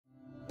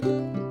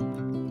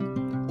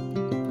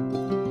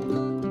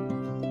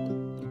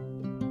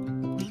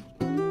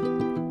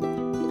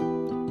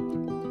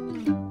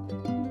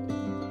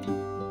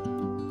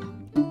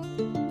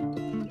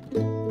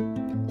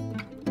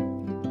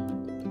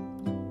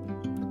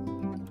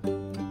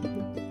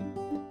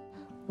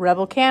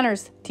Rebel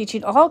Canners,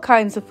 teaching all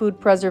kinds of food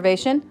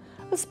preservation,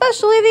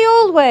 especially the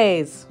old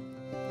ways.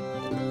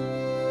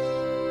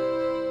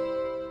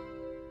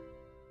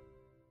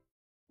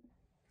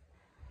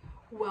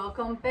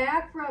 Welcome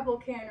back, Rebel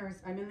Canners.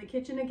 I'm in the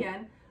kitchen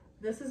again.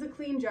 This is a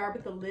clean jar,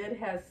 but the lid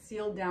has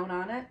sealed down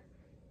on it.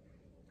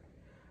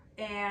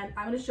 And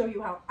I'm going to show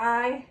you how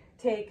I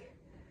take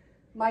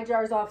my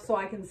jars off so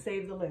I can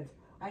save the lids.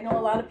 I know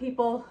a lot of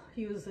people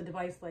use a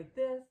device like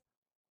this.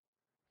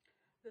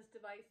 This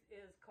device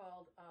is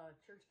called a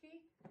church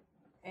key,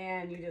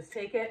 and you just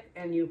take it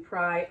and you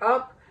pry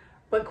up,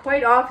 but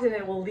quite often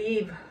it will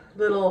leave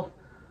little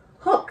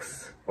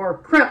hooks or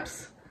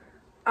crimps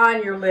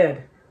on your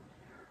lid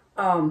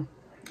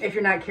if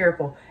you're not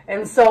careful.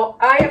 And so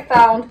I have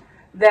found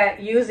that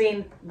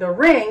using the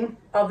ring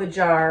of the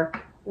jar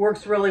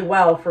works really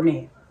well for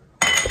me.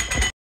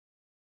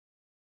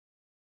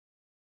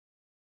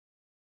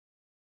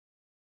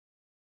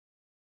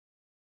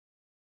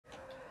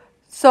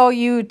 So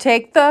you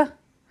take the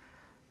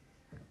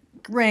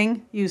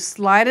ring, you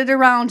slide it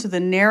around to the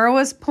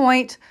narrowest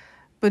point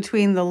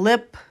between the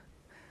lip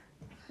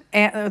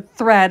and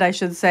thread, I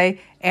should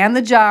say, and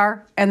the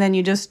jar, and then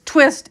you just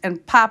twist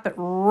and pop it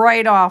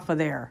right off of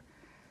there.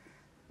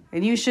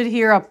 And you should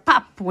hear a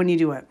pop when you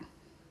do it.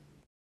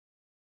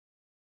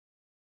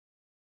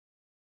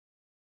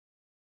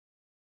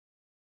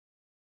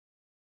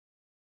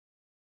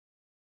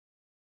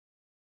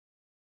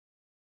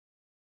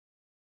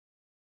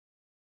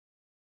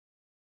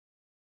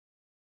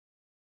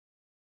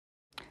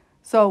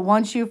 So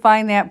once you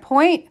find that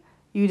point,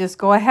 you just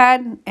go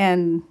ahead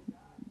and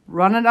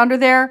run it under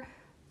there,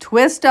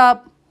 twist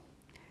up,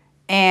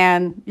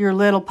 and your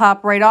lid will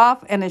pop right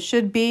off, and it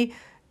should be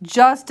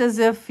just as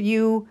if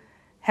you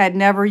had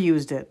never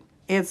used it.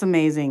 It's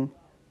amazing.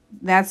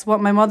 That's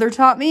what my mother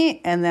taught me,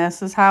 and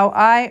this is how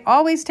I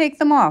always take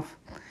them off.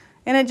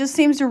 And it just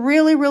seems to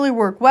really, really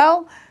work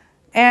well,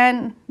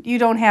 and you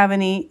don't have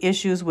any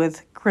issues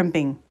with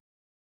crimping.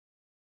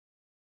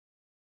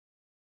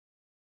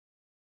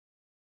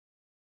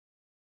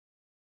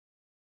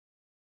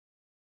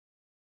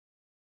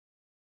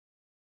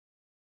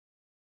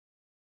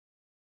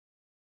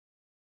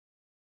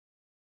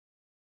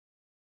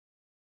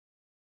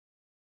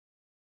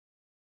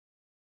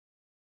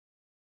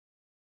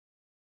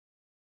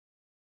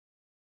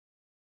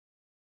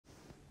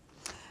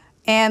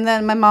 And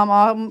then my mom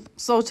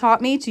also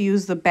taught me to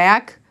use the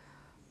back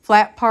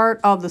flat part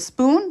of the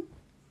spoon,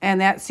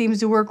 and that seems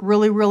to work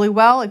really, really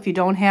well. If you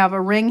don't have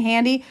a ring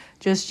handy,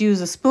 just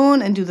use a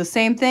spoon and do the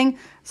same thing.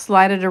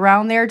 Slide it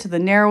around there to the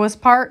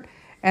narrowest part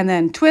and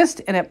then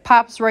twist, and it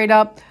pops right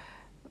up.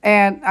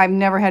 And I've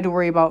never had to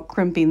worry about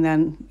crimping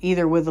then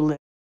either with the lid.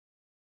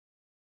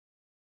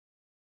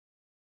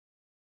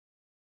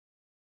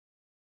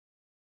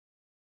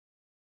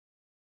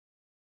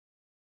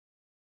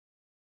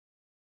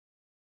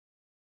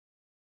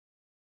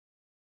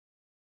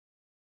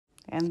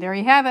 And there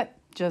you have it.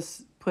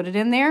 Just put it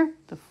in there,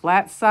 the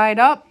flat side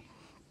up,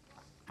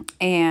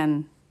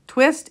 and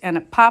twist, and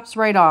it pops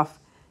right off.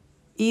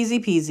 Easy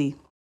peasy.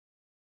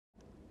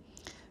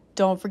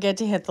 Don't forget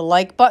to hit the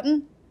like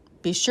button.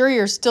 Be sure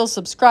you're still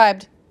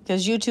subscribed,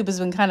 because YouTube has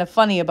been kind of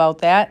funny about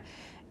that.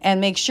 And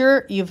make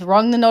sure you've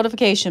rung the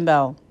notification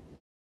bell.